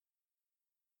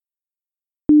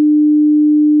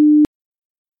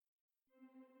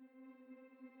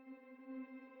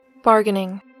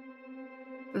Bargaining.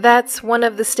 That's one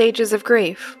of the stages of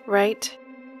grief, right?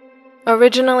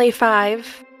 Originally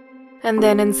 5, and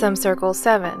then in some circles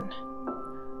 7.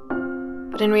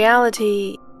 But in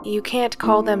reality, you can't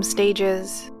call them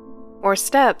stages or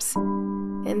steps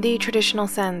in the traditional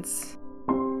sense.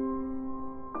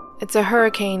 It's a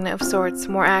hurricane of sorts,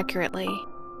 more accurately.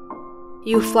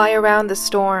 You fly around the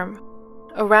storm,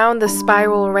 around the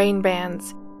spiral rain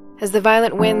bands, as the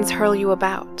violent winds hurl you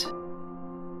about.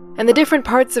 And the different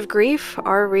parts of grief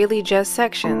are really just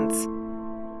sections.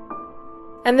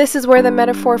 And this is where the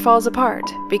metaphor falls apart,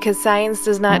 because science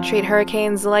does not treat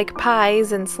hurricanes like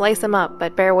pies and slice them up,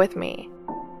 but bear with me.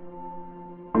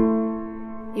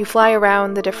 You fly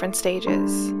around the different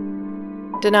stages.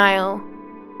 Denial,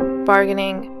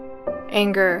 bargaining,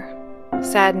 anger,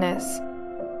 sadness,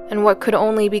 and what could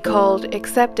only be called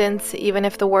acceptance, even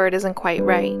if the word isn't quite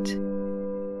right.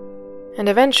 And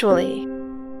eventually,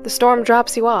 the storm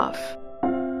drops you off.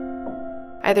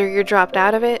 Either you're dropped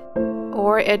out of it,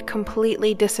 or it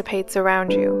completely dissipates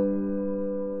around you.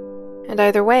 And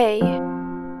either way,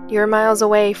 you're miles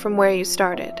away from where you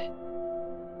started.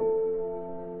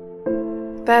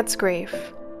 That's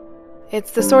grief.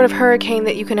 It's the sort of hurricane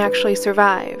that you can actually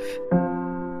survive.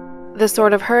 The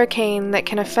sort of hurricane that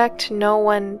can affect no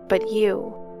one but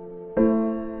you.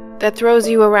 That throws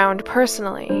you around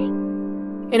personally,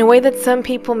 in a way that some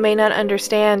people may not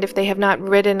understand if they have not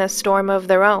ridden a storm of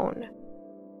their own.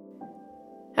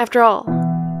 After all,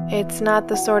 it's not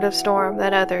the sort of storm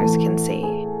that others can see.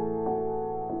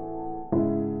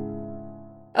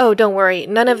 Oh, don't worry,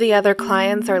 none of the other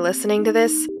clients are listening to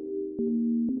this.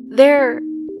 They're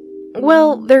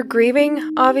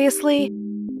grieving, obviously.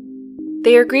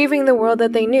 They are grieving the world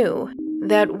that they knew,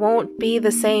 that won't be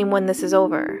the same when this is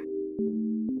over.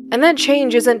 And that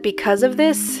change isn't because of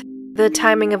this. The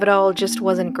timing of it all just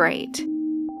wasn't great.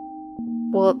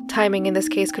 Well, timing in this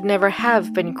case could never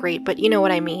have been great, but you know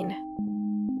what I mean.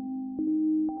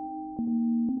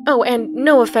 Oh, and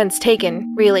no offense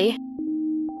taken, really.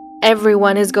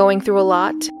 Everyone is going through a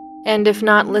lot, and if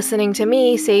not listening to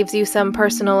me saves you some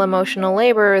personal emotional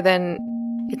labor, then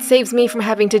it saves me from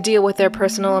having to deal with their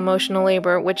personal emotional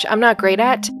labor, which I'm not great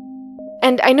at.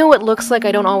 And I know it looks like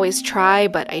I don't always try,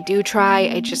 but I do try.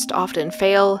 I just often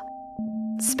fail.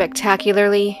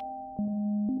 Spectacularly.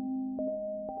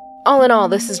 All in all,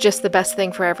 this is just the best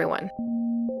thing for everyone.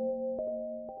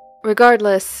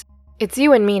 Regardless, it's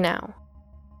you and me now.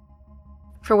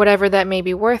 For whatever that may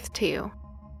be worth to you.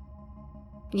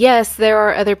 Yes, there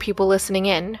are other people listening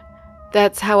in.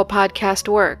 That's how a podcast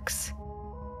works.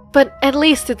 But at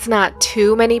least it's not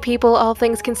too many people, all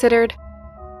things considered.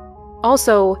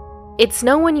 Also, it's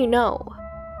no one you know.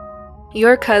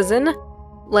 Your cousin,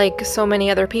 like so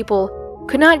many other people,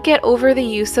 could not get over the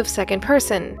use of second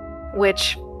person,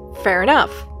 which, fair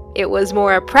enough. It was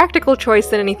more a practical choice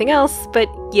than anything else, but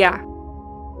yeah.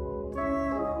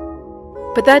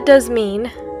 But that does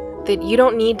mean that you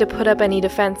don't need to put up any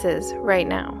defenses right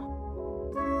now.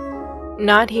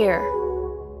 Not here,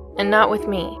 and not with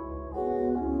me.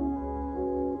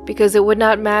 Because it would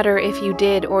not matter if you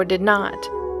did or did not.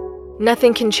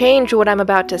 Nothing can change what I'm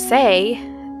about to say.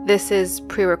 This is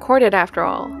pre-recorded after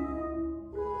all.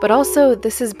 But also,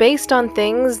 this is based on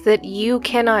things that you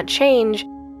cannot change,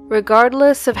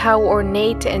 regardless of how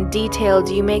ornate and detailed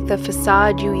you make the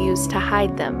facade you use to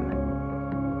hide them.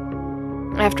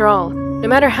 After all, no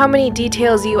matter how many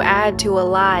details you add to a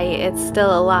lie, it's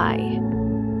still a lie.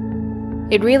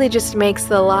 It really just makes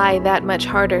the lie that much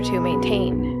harder to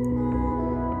maintain.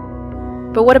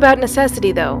 But what about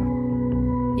necessity, though?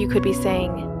 You could be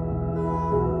saying.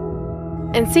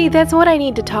 And see, that's what I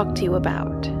need to talk to you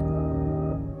about.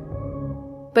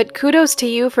 But kudos to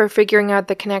you for figuring out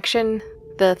the connection,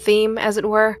 the theme, as it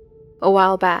were, a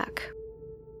while back.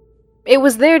 It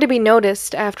was there to be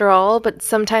noticed, after all, but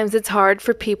sometimes it's hard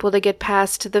for people to get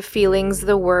past the feelings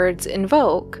the words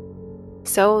invoke,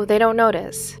 so they don't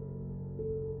notice.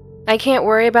 I can't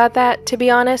worry about that, to be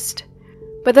honest,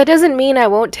 but that doesn't mean I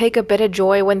won't take a bit of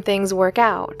joy when things work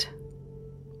out.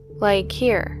 Like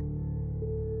here.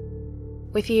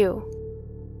 With you.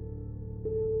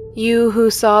 You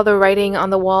who saw the writing on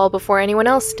the wall before anyone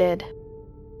else did.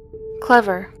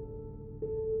 Clever.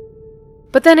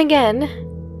 But then again,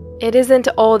 it isn't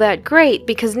all that great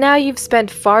because now you've spent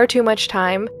far too much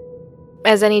time,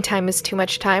 as any time is too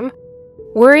much time,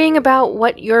 worrying about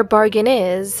what your bargain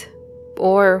is,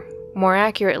 or, more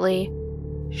accurately,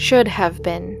 should have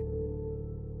been.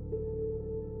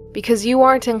 Because you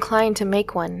aren't inclined to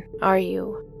make one, are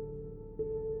you?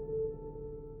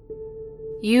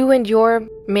 You and your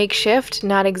makeshift,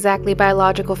 not exactly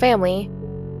biological family,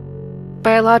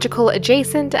 biological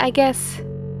adjacent, I guess,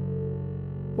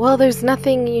 well, there's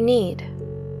nothing you need.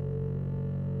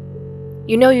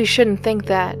 You know you shouldn't think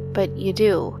that, but you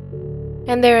do.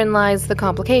 And therein lies the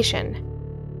complication.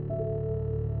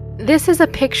 This is a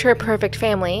picture-perfect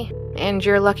family, and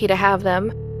you're lucky to have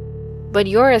them, but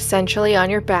you're essentially on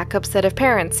your backup set of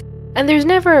parents, and there's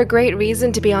never a great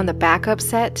reason to be on the backup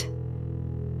set.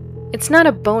 It's not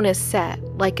a bonus set,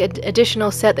 like an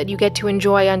additional set that you get to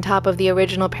enjoy on top of the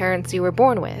original parents you were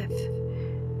born with.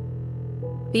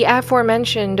 The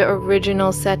aforementioned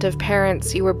original set of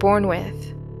parents you were born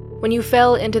with, when you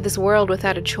fell into this world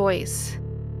without a choice,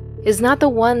 is not the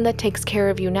one that takes care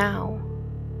of you now.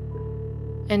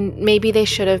 And maybe they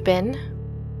should have been,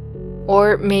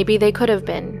 or maybe they could have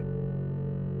been.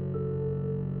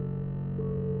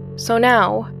 So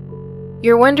now,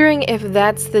 you're wondering if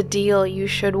that's the deal you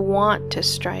should want to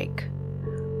strike.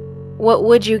 What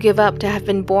would you give up to have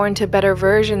been born to better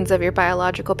versions of your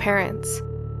biological parents?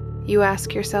 You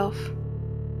ask yourself.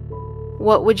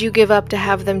 What would you give up to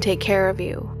have them take care of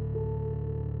you?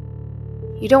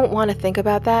 You don't want to think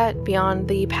about that beyond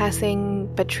the passing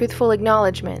but truthful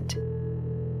acknowledgement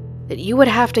that you would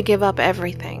have to give up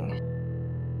everything.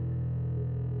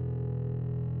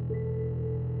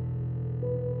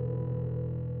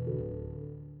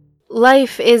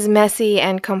 Life is messy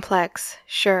and complex,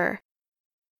 sure,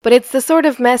 but it's the sort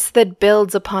of mess that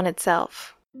builds upon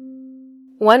itself.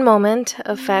 One moment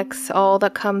affects all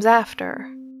that comes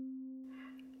after.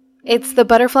 It's the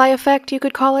butterfly effect, you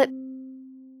could call it.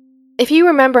 If you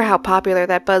remember how popular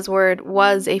that buzzword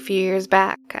was a few years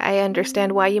back, I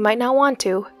understand why you might not want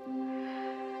to.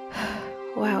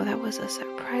 Wow, that was a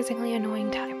surprisingly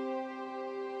annoying time.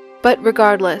 But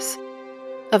regardless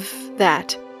of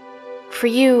that, for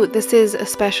you, this is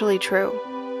especially true.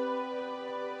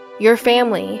 Your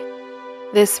family,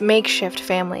 this makeshift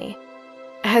family,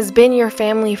 has been your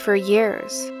family for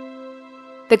years.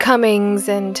 The comings,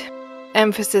 and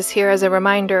emphasis here as a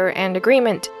reminder and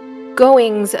agreement,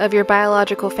 goings of your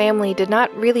biological family did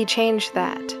not really change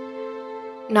that.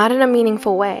 Not in a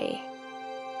meaningful way.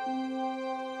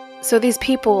 So these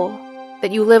people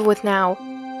that you live with now,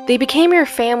 they became your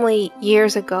family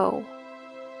years ago.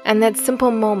 And that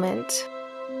simple moment,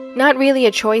 not really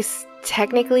a choice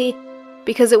technically,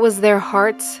 because it was their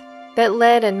hearts that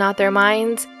led and not their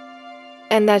minds,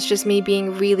 and that's just me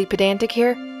being really pedantic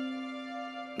here,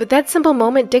 but that simple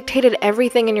moment dictated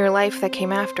everything in your life that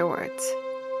came afterwards.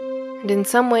 And in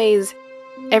some ways,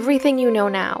 everything you know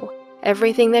now,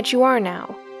 everything that you are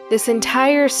now, this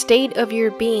entire state of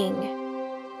your being,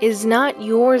 is not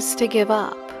yours to give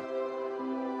up.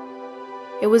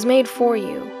 It was made for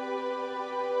you.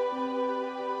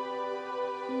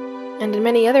 And in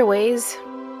many other ways,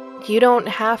 you don't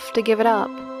have to give it up.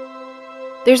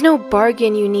 There's no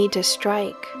bargain you need to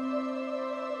strike.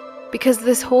 Because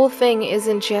this whole thing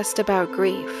isn't just about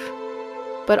grief,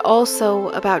 but also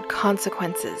about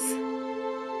consequences.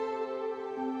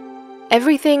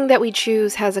 Everything that we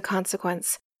choose has a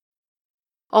consequence.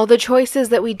 All the choices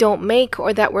that we don't make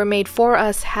or that were made for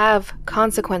us have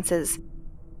consequences.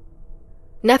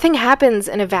 Nothing happens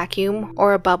in a vacuum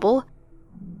or a bubble.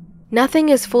 Nothing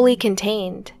is fully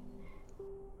contained.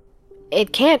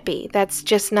 It can't be. That's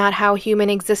just not how human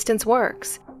existence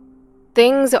works.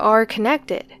 Things are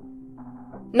connected.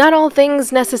 Not all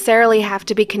things necessarily have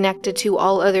to be connected to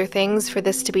all other things for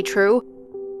this to be true.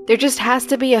 There just has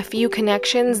to be a few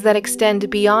connections that extend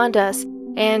beyond us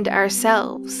and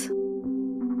ourselves.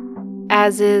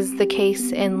 As is the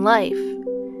case in life.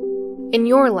 In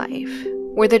your life,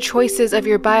 where the choices of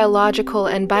your biological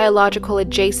and biological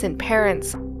adjacent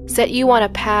parents set you on a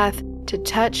path to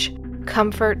touch,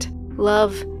 comfort,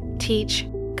 love, teach,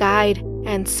 guide,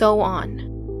 and so on.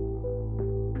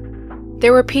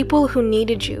 There were people who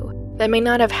needed you that may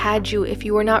not have had you if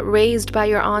you were not raised by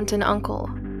your aunt and uncle.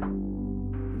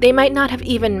 They might not have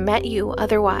even met you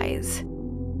otherwise.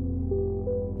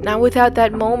 Now without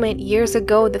that moment years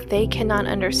ago that they cannot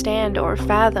understand or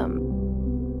fathom.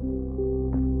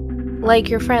 Like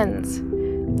your friends.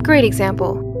 Great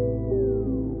example.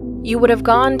 You would have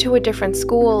gone to a different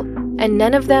school and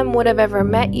none of them would have ever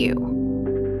met you.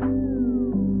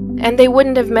 And they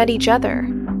wouldn't have met each other.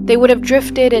 They would have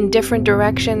drifted in different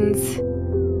directions.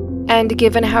 And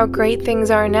given how great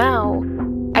things are now,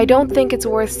 I don't think it's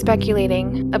worth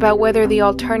speculating about whether the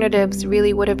alternatives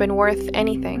really would have been worth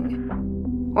anything.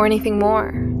 Or anything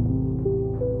more.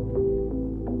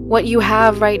 What you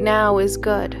have right now is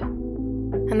good.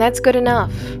 And that's good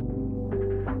enough.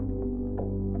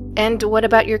 And what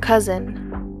about your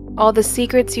cousin? All the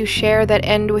secrets you share that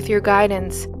end with your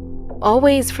guidance,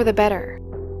 always for the better.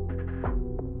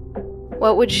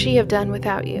 What would she have done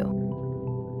without you?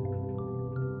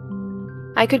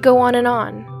 I could go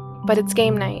on, but it's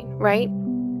game night, right?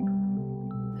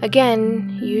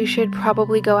 Again, you should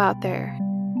probably go out there.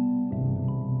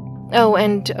 Oh,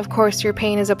 and of course your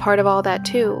pain is a part of all that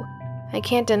too. I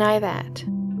can't deny that.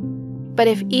 But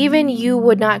if even you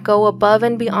would not go above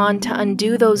and beyond to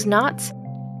undo those knots,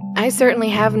 I certainly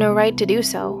have no right to do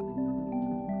so.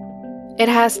 It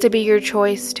has to be your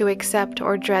choice to accept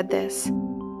or dread this.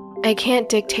 I can't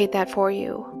dictate that for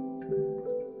you.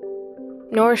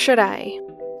 Nor should I,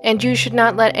 and you should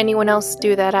not let anyone else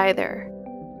do that either.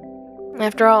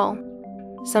 After all,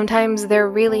 sometimes there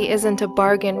really isn't a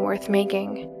bargain worth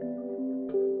making.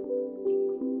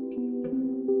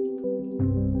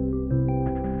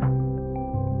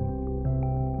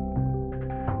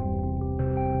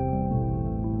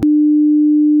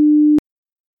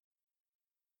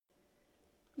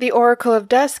 The Oracle of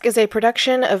Dusk is a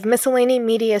production of Miscellany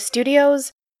Media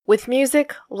Studios, with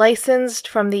music licensed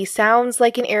from the Sounds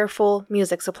Like an Earful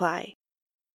music supply.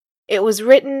 It was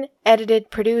written,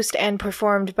 edited, produced, and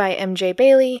performed by MJ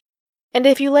Bailey, and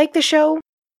if you like the show,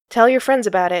 tell your friends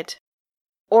about it.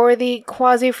 Or the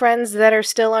quasi-friends that are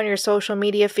still on your social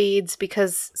media feeds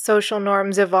because social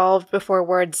norms evolved before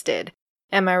words did.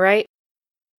 Am I right?